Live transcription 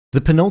The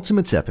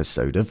penultimate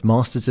episode of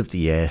Masters of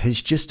the Air has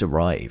just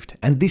arrived,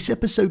 and this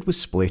episode was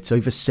split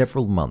over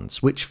several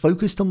months which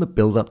focused on the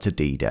build-up to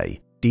D-Day,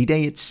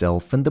 D-Day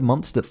itself and the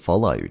months that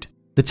followed.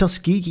 The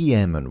Tuskegee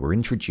Airmen were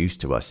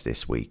introduced to us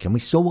this week and we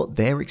saw what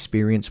their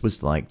experience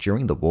was like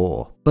during the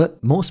war,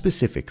 but more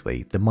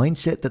specifically, the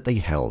mindset that they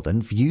held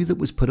and view that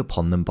was put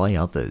upon them by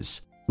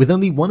others. With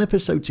only one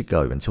episode to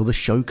go until the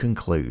show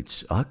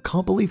concludes, I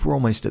can't believe we're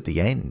almost at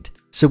the end.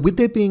 So with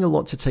there being a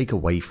lot to take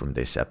away from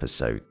this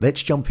episode,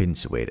 let's jump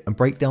into it and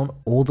break down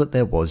all that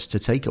there was to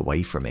take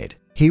away from it.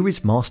 Here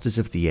is Masters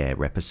of the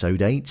Air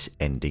Episode 8,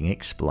 Ending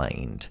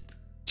Explained.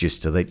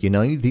 Just to let you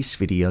know, this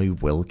video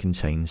will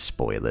contain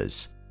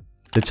spoilers.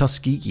 The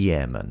Tuskegee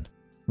Airmen.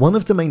 One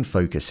of the main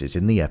focuses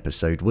in the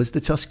episode was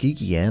the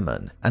Tuskegee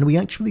Airmen, and we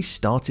actually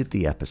started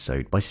the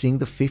episode by seeing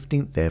the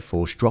 15th Air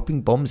Force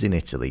dropping bombs in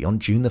Italy on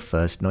June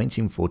 1st,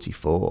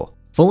 1944.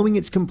 Following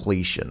its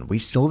completion, we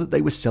saw that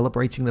they were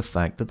celebrating the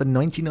fact that the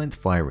 99th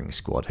Firing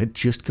Squad had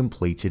just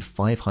completed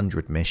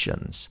 500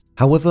 missions.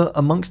 However,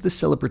 amongst the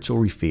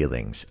celebratory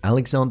feelings,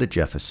 Alexander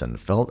Jefferson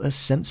felt a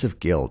sense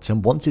of guilt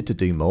and wanted to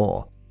do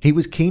more. He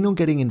was keen on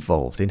getting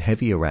involved in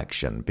heavier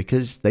action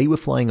because they were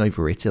flying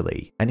over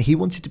Italy, and he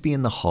wanted to be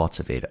in the heart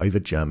of it over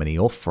Germany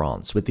or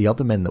France with the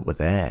other men that were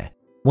there.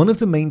 One of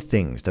the main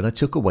things that I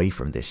took away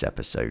from this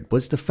episode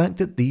was the fact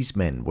that these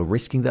men were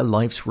risking their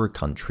lives for a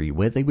country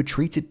where they were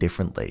treated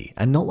differently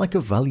and not like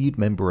a valued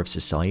member of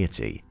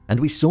society,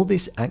 and we saw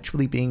this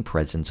actually being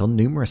present on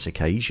numerous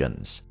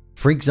occasions.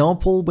 For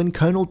example, when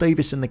Colonel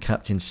Davis and the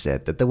captain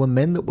said that there were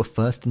men that were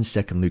first and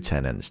second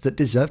lieutenants that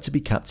deserved to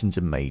be captains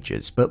and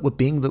majors but were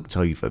being looked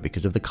over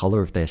because of the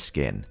colour of their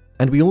skin.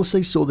 And we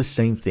also saw the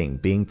same thing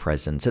being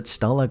present at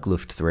Stalag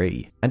Luft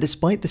 3, and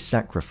despite the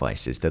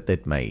sacrifices that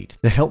they'd made,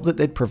 the help that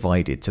they'd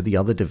provided to the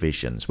other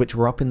divisions which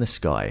were up in the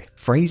sky,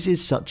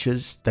 phrases such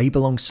as "they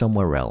belong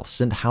somewhere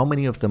else" and "how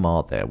many of them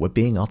are there" were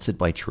being uttered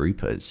by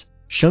troopers,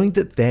 showing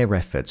that their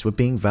efforts were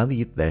being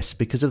valued less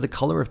because of the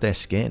colour of their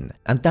skin,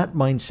 and that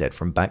mindset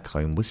from back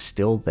home was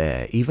still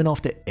there even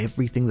after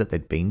everything that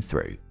they'd been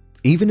through.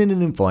 Even in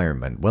an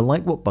environment where,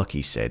 like what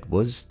Bucky said,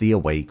 was the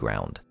away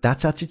ground,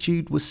 that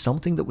attitude was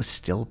something that was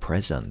still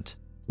present.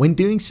 When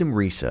doing some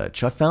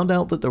research, I found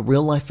out that the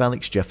real-life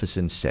Alex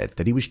Jefferson said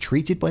that he was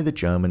treated by the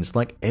Germans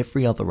like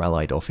every other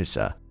Allied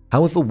officer.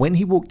 However, when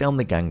he walked down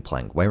the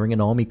gangplank wearing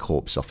an Army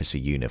Corps officer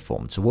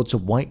uniform towards a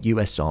white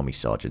US Army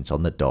sergeant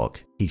on the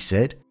dock, he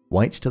said,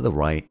 "Whites to the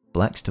right,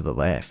 blacks to the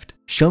left,"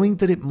 showing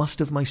that it must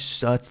have most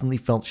certainly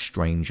felt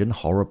strange and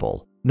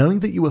horrible. Knowing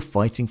that you were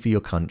fighting for your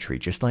country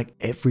just like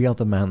every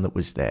other man that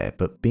was there,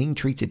 but being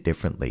treated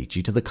differently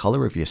due to the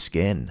colour of your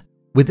skin.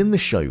 Within the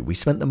show, we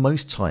spent the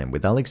most time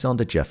with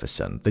Alexander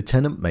Jefferson,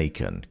 Lieutenant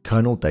Macon,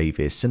 Colonel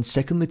Davis, and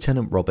Second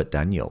Lieutenant Robert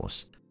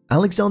Daniels.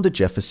 Alexander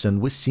Jefferson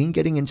was seen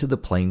getting into the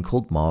plane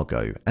called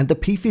Margot, and the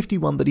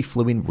P-51 that he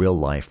flew in real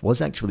life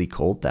was actually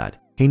called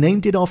that. He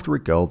named it after a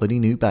girl that he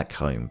knew back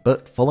home,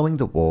 but following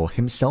the war,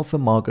 himself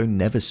and Margot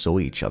never saw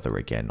each other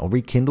again or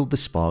rekindled the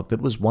spark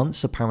that was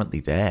once apparently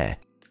there.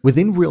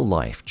 Within real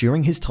life,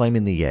 during his time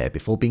in the air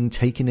before being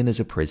taken in as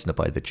a prisoner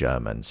by the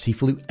Germans, he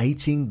flew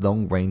 18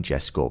 long-range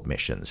escort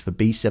missions for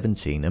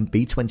B-17 and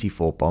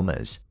B-24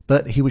 bombers,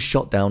 but he was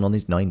shot down on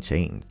his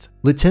 19th.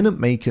 Lieutenant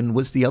Macon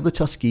was the other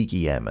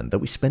Tuskegee Airman that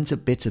we spent a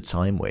bit of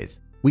time with.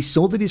 We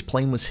saw that his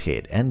plane was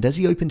hit, and as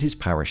he opened his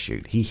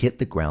parachute, he hit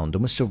the ground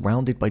and was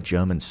surrounded by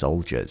German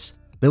soldiers.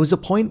 There was a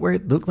point where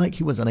it looked like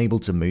he was unable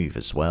to move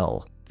as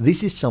well.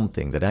 This is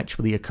something that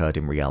actually occurred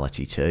in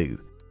reality too.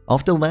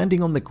 After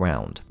landing on the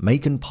ground,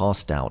 Macon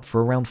passed out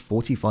for around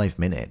 45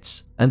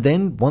 minutes, and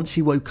then once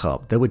he woke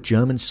up there were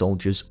German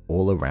soldiers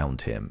all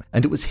around him,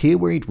 and it was here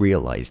where he'd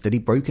realised that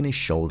he'd broken his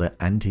shoulder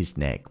and his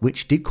neck,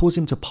 which did cause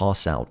him to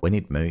pass out when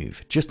he'd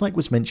move, just like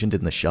was mentioned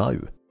in the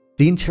show.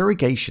 The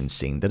interrogation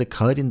scene that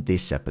occurred in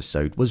this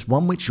episode was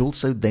one which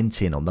also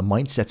lent in on the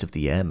mindset of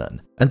the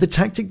airmen, and the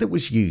tactic that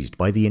was used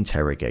by the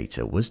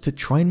interrogator was to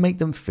try and make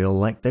them feel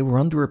like they were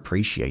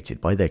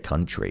underappreciated by their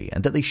country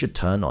and that they should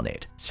turn on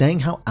it,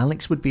 saying how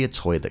Alex would be a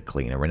toilet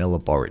cleaner in a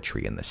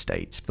laboratory in the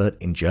States, but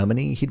in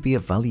Germany he'd be a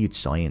valued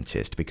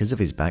scientist because of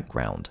his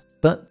background.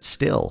 But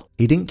still,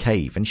 he didn't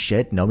cave and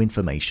shared no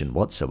information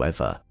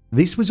whatsoever.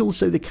 This was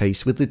also the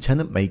case with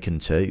Lieutenant Macon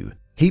too.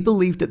 He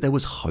believed that there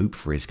was hope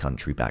for his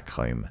country back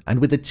home, and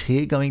with a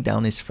tear going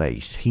down his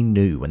face, he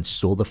knew and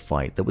saw the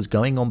fight that was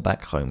going on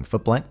back home for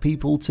black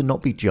people to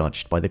not be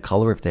judged by the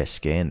colour of their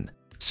skin,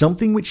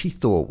 something which he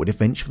thought would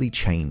eventually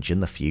change in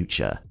the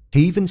future.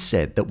 He even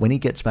said that when he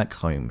gets back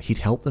home, he'd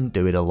help them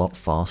do it a lot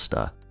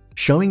faster,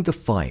 showing the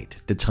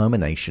fight,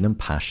 determination and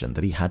passion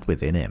that he had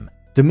within him.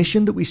 The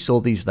mission that we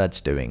saw these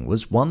lads doing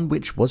was one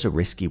which was a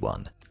risky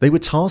one. They were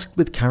tasked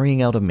with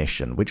carrying out a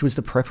mission which was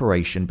the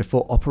preparation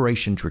before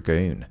Operation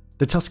Dragoon.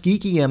 The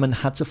Tuskegee Airmen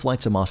had to fly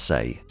to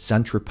Marseille,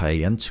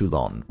 Saint-Tropez and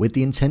Toulon with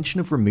the intention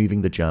of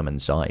removing the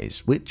Germans'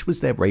 eyes, which was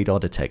their radar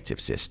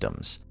detective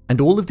systems. And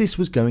all of this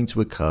was going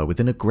to occur with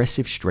an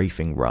aggressive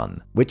strafing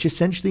run, which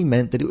essentially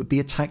meant that it would be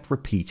attacked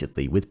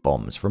repeatedly with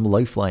bombs from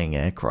low-flying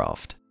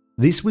aircraft.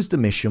 This was the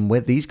mission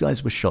where these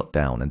guys were shot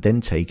down and then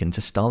taken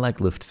to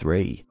Stalag Luft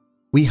 3.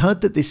 We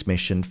heard that this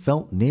mission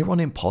felt near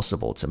on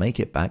impossible to make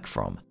it back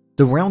from.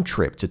 The round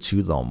trip to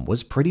Toulon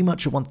was pretty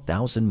much a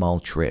 1,000-mile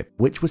trip,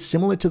 which was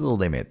similar to the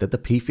limit that the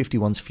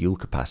P-51's fuel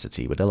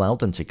capacity would allow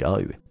them to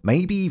go,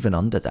 maybe even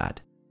under that.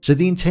 So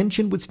the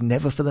intention was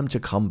never for them to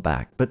come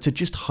back, but to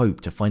just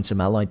hope to find some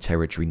Allied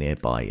territory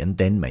nearby and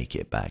then make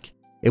it back.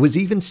 It was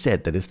even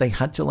said that if they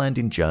had to land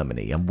in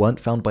Germany and weren't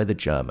found by the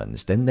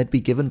Germans, then they'd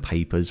be given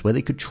papers where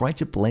they could try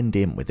to blend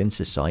in within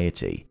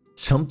society.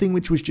 Something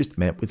which was just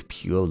met with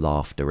pure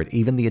laughter at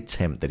even the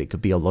attempt that it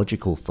could be a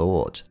logical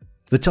thought.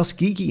 The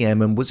Tuskegee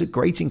Airmen was a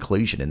great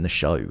inclusion in the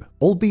show,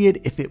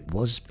 albeit if it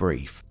was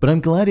brief, but I'm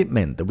glad it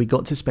meant that we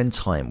got to spend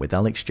time with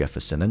Alex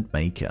Jefferson and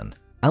Macon.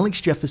 Alex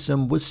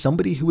Jefferson was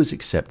somebody who was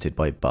accepted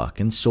by Buck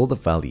and saw the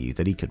value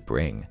that he could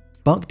bring.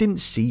 Buck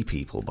didn't see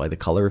people by the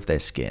color of their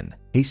skin,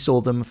 he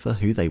saw them for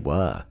who they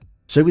were.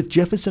 So with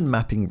Jefferson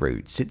mapping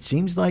routes, it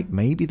seems like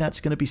maybe that's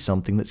going to be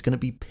something that's going to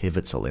be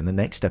pivotal in the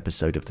next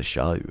episode of the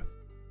show.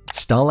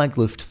 Stalag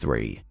Luft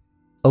 3.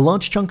 A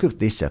large chunk of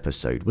this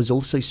episode was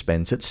also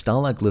spent at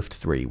Stalag Luft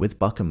 3 with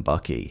Buck and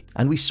Bucky,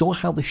 and we saw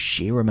how the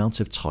sheer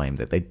amount of time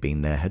that they'd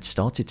been there had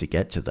started to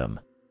get to them.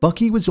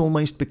 Bucky was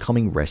almost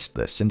becoming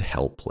restless and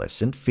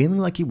helpless and feeling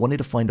like he wanted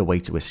to find a way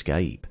to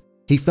escape.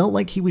 He felt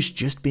like he was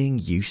just being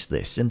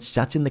useless and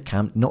sat in the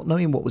camp not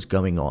knowing what was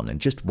going on and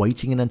just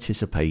waiting in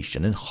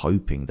anticipation and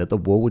hoping that the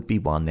war would be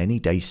won any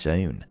day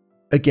soon.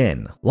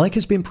 Again, like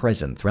has been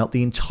present throughout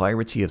the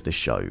entirety of the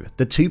show,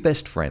 the two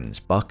best friends,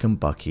 Buck and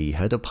Bucky,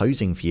 had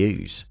opposing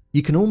views.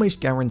 You can almost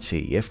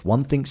guarantee if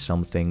one thinks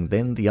something,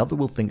 then the other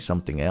will think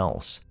something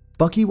else.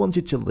 Bucky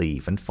wanted to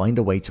leave and find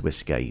a way to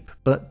escape,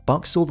 but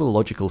Buck saw the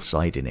logical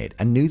side in it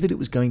and knew that it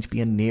was going to be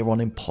a near-on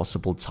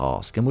impossible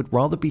task and would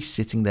rather be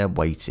sitting there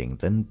waiting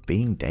than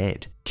being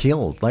dead,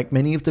 killed like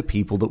many of the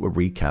people that were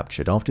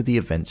recaptured after the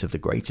events of the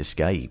Great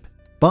Escape.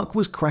 Buck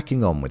was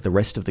cracking on with the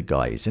rest of the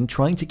guys and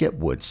trying to get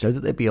wood so that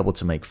they'd be able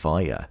to make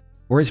fire,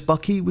 whereas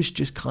Bucky was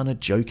just kinda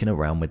joking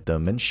around with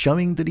them and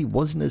showing that he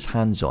wasn't as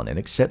hands-on in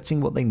accepting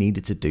what they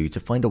needed to do to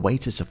find a way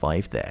to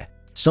survive there.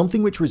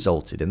 Something which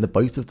resulted in the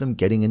both of them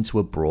getting into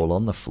a brawl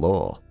on the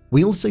floor.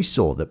 We also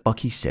saw that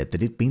Bucky said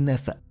that he'd been there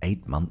for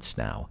 8 months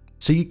now,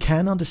 so you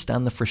can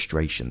understand the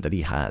frustration that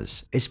he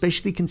has,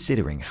 especially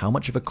considering how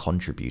much of a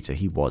contributor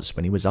he was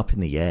when he was up in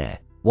the air,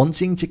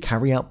 wanting to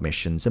carry out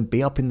missions and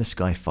be up in the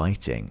sky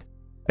fighting.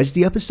 As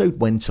the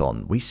episode went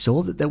on, we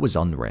saw that there was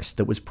unrest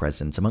that was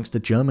present amongst the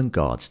German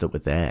guards that were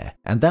there,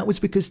 and that was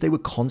because they were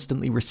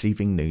constantly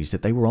receiving news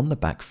that they were on the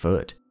back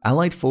foot.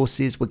 Allied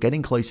forces were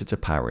getting closer to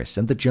Paris,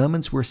 and the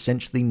Germans were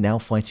essentially now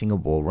fighting a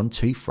war on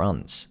two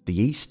fronts, the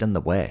East and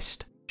the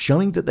West,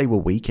 showing that they were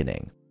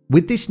weakening.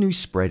 With this news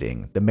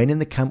spreading, the men in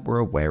the camp were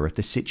aware of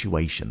the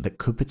situation that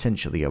could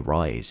potentially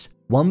arise,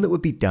 one that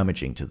would be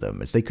damaging to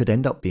them as they could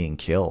end up being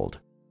killed.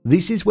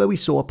 This is where we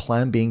saw a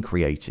plan being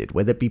created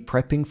where they'd be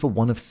prepping for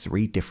one of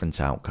 3 different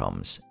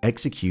outcomes: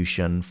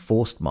 execution,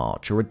 forced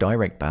march, or a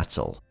direct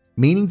battle,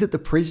 meaning that the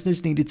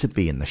prisoners needed to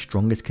be in the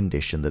strongest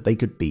condition that they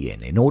could be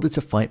in order to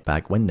fight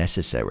back when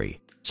necessary.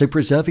 So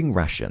preserving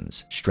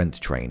rations, strength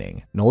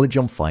training, knowledge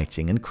on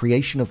fighting, and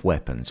creation of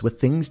weapons were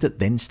things that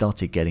then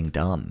started getting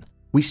done.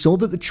 We saw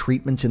that the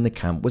treatment in the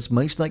camp was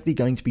most likely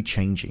going to be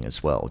changing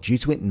as well due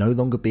to it no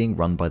longer being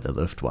run by the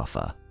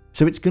Luftwaffe.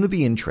 So it's going to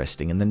be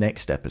interesting in the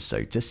next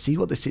episode to see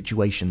what the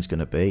situation's going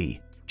to be.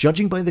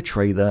 Judging by the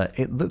trailer,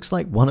 it looks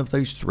like one of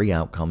those 3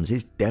 outcomes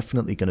is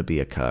definitely going to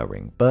be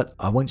occurring, but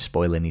I won't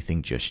spoil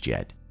anything just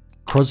yet.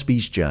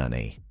 Crosby's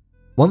journey.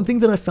 One thing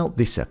that I felt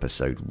this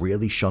episode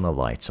really shone a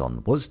light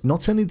on was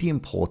not only the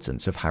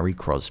importance of Harry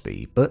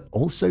Crosby, but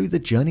also the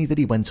journey that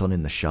he went on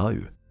in the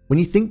show. When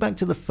you think back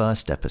to the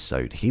first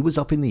episode, he was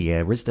up in the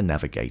air as the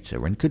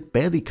navigator and could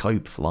barely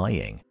cope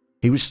flying.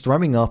 He was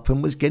throwing up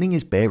and was getting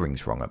his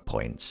bearings wrong at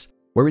points.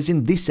 Whereas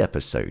in this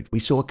episode, we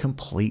saw a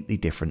completely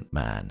different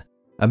man.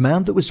 A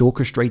man that was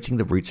orchestrating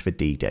the routes for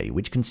D-Day,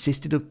 which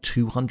consisted of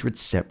 200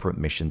 separate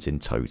missions in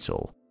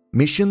total.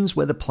 Missions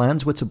where the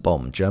plans were to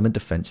bomb German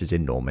defences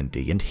in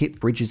Normandy and hit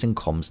bridges and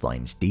comms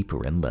lines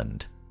deeper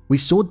inland. We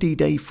saw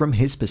D-Day from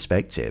his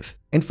perspective.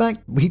 In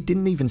fact, we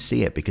didn't even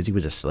see it because he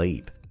was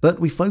asleep. But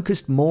we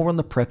focused more on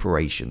the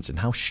preparations and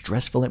how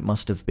stressful it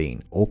must have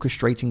been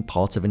orchestrating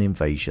part of an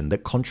invasion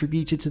that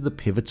contributed to the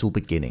pivotal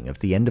beginning of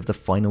the end of the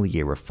final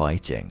year of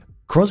fighting.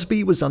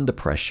 Crosby was under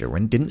pressure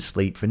and didn't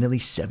sleep for nearly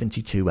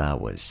 72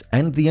 hours,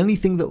 and the only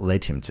thing that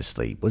led him to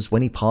sleep was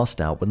when he passed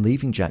out when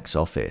leaving Jack's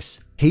office.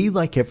 He,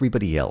 like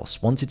everybody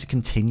else, wanted to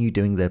continue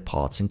doing their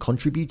parts and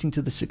contributing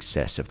to the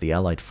success of the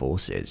Allied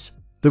forces.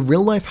 The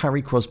real-life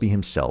Harry Crosby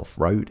himself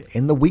wrote,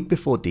 "In the week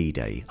before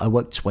D-Day, I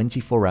worked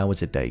 24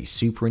 hours a day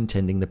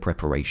superintending the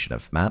preparation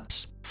of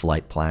maps,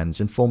 flight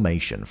plans, and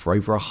formation for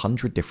over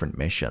 100 different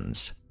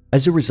missions.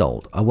 As a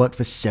result, I worked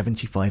for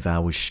 75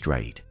 hours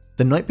straight.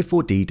 The night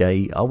before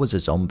D-Day, I was a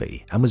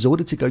zombie and was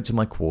ordered to go to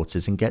my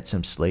quarters and get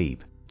some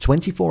sleep.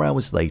 24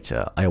 hours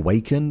later, I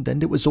awakened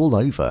and it was all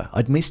over.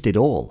 I'd missed it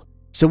all."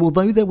 So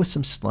although there were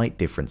some slight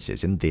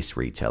differences in this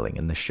retelling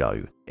in the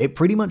show, it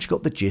pretty much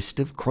got the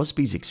gist of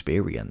Crosby's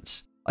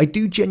experience. I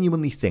do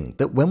genuinely think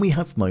that when we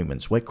have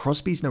moments where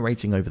Crosby's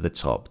narrating over the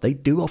top, they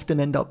do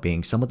often end up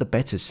being some of the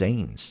better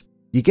scenes.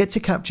 You get to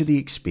capture the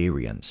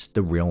experience,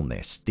 the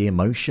realness, the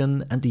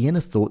emotion, and the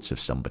inner thoughts of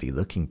somebody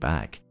looking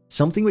back,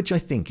 something which I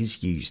think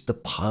is used the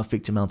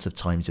perfect amount of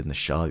times in the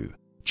show.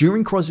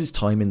 During Cros's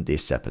time in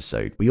this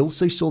episode, we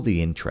also saw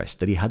the interest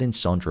that he had in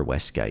Sandra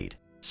Westgate,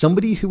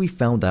 somebody who we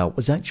found out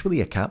was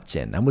actually a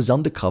captain and was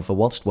undercover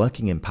whilst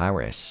working in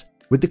Paris.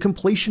 With the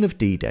completion of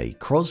D-Day,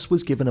 Cros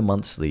was given a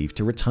month's leave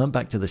to return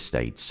back to the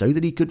States so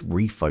that he could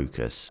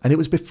refocus, and it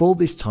was before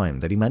this time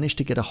that he managed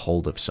to get a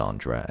hold of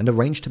Sandra and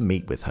arranged to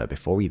meet with her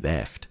before he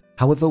left.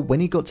 However, when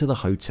he got to the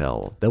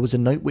hotel, there was a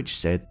note which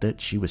said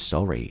that she was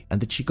sorry and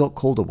that she got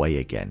called away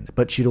again,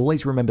 but she'd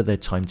always remember their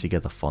time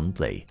together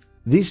fondly.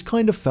 This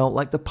kind of felt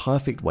like the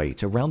perfect way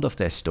to round off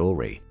their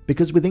story,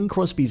 because within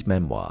Crosby's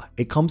memoir,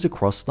 it comes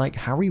across like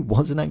Harry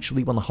wasn't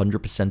actually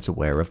 100%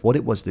 aware of what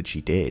it was that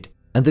she did,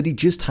 and that he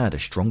just had a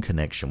strong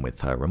connection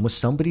with her and was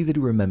somebody that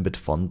he remembered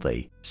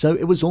fondly, so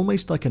it was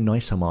almost like a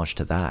nice homage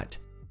to that.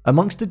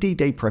 Amongst the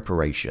D-Day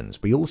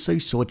preparations, we also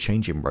saw a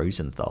change in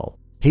Rosenthal.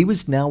 He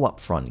was now up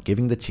front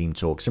giving the team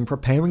talks and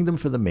preparing them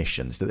for the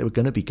missions that they were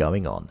going to be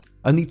going on.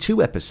 Only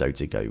 2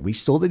 episodes ago, we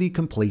saw that he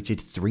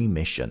completed 3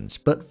 missions,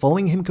 but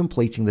following him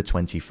completing the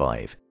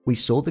 25, we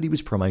saw that he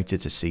was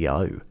promoted to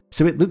CO,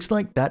 so it looks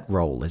like that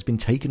role has been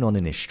taken on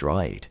in his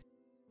stride.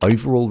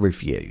 Overall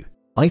review.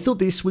 I thought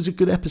this was a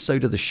good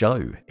episode of the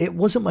show. It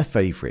wasn't my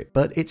favourite,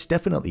 but it's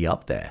definitely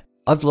up there.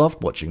 I've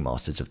loved watching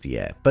Masters of the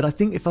Air, but I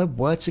think if I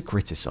were to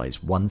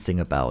criticize one thing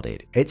about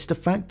it, it's the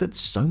fact that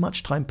so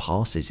much time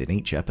passes in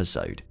each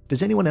episode.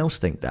 Does anyone else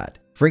think that?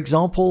 For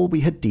example, we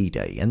had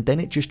D-Day and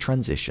then it just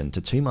transitioned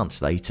to 2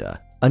 months later.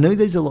 I know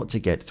there's a lot to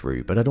get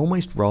through, but I'd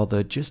almost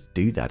rather just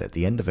do that at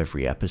the end of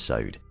every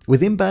episode.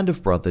 Within Band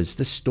of Brothers,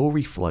 the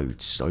story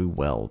flowed so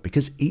well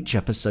because each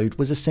episode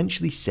was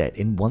essentially set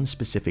in one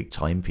specific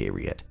time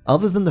period,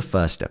 other than the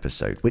first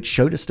episode, which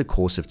showed us the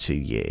course of 2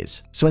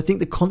 years. So I think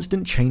the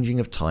constant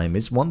changing of time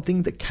is one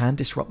thing that can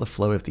disrupt the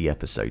flow of the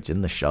episodes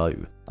in the show.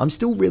 I'm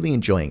still really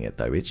enjoying it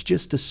though, it's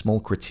just a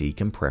small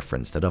critique and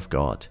preference that I've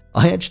got.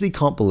 I actually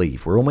can't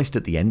believe we're almost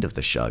at the end of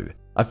the show.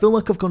 I feel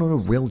like I've gone on a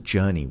real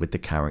journey with the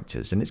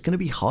characters and it's going to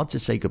be hard to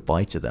say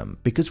goodbye to them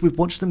because we've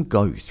watched them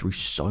go through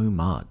so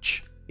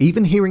much.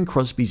 Even hearing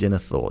Crosby's inner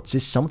thoughts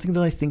is something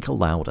that I think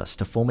allowed us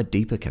to form a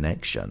deeper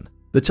connection.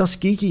 The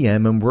Tuskegee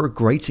Airmen were a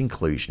great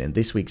inclusion in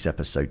this week's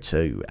episode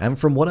too, and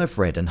from what I've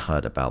read and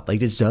heard about, they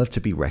deserve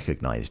to be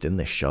recognised in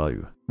this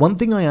show. One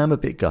thing I am a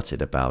bit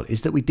gutted about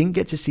is that we didn't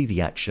get to see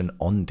the action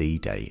on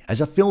D-Day,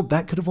 as I feel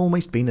that could have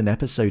almost been an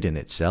episode in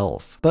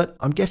itself, but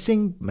I'm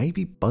guessing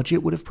maybe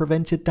budget would have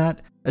prevented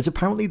that, as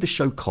apparently the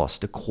show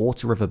cost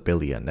 $250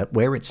 million at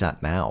where it's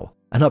at now,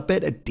 and I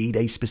bet a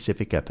D-Day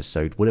specific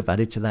episode would have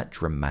added to that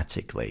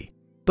dramatically.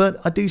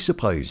 But I do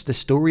suppose the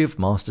story of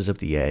Masters of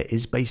the Air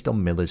is based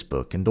on Miller's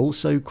book and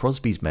also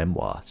Crosby's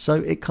memoir, so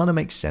it kinda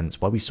makes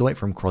sense why we saw it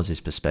from Cros's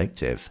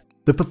perspective.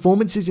 The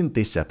performances in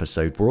this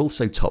episode were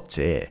also top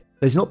tier.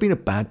 There's not been a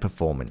bad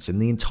performance in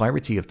the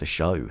entirety of the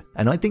show,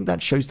 and I think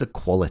that shows the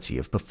quality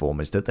of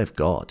performers that they've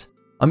got.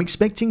 I'm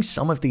expecting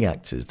some of the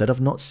actors that I've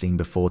not seen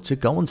before to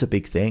go on to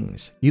big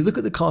things. You look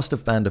at the cast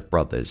of Band of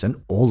Brothers and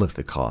all of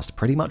the cast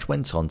pretty much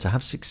went on to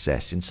have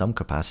success in some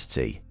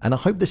capacity. And I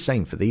hope the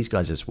same for these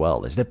guys as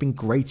well, as they've been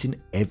great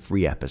in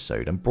every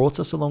episode and brought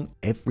us along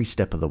every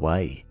step of the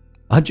way.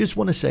 I just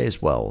want to say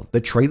as well, the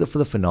trailer for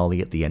the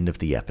finale at the end of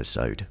the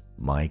episode,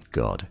 my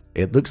god,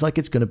 it looks like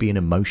it's going to be an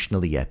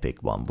emotionally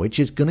epic one, which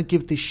is going to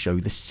give this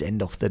show the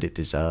send-off that it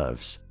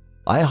deserves.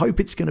 I hope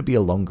it's going to be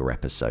a longer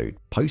episode,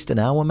 post an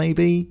hour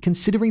maybe,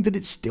 considering that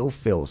it still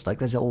feels like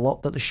there's a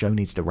lot that the show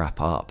needs to wrap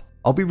up.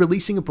 I'll be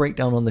releasing a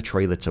breakdown on the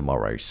trailer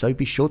tomorrow, so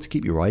be sure to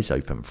keep your eyes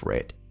open for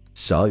it.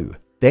 So,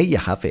 there you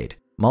have it,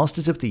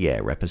 Masters of the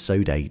Air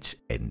Episode 8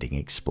 Ending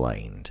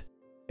Explained.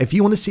 If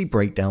you want to see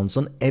breakdowns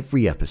on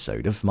every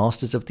episode of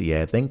Masters of the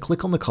Air, then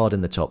click on the card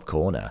in the top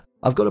corner.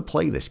 I've got a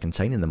playlist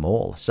containing them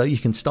all, so you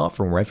can start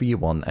from wherever you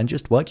want and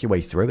just work your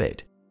way through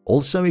it.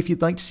 Also, if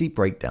you'd like to see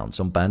breakdowns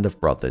on Band of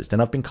Brothers,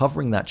 then I've been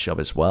covering that show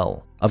as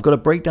well. I've got a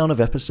breakdown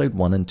of episode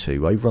 1 and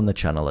 2 over on the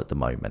channel at the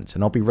moment,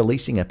 and I'll be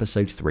releasing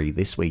episode 3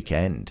 this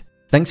weekend.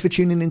 Thanks for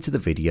tuning into the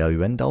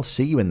video, and I'll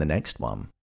see you in the next one.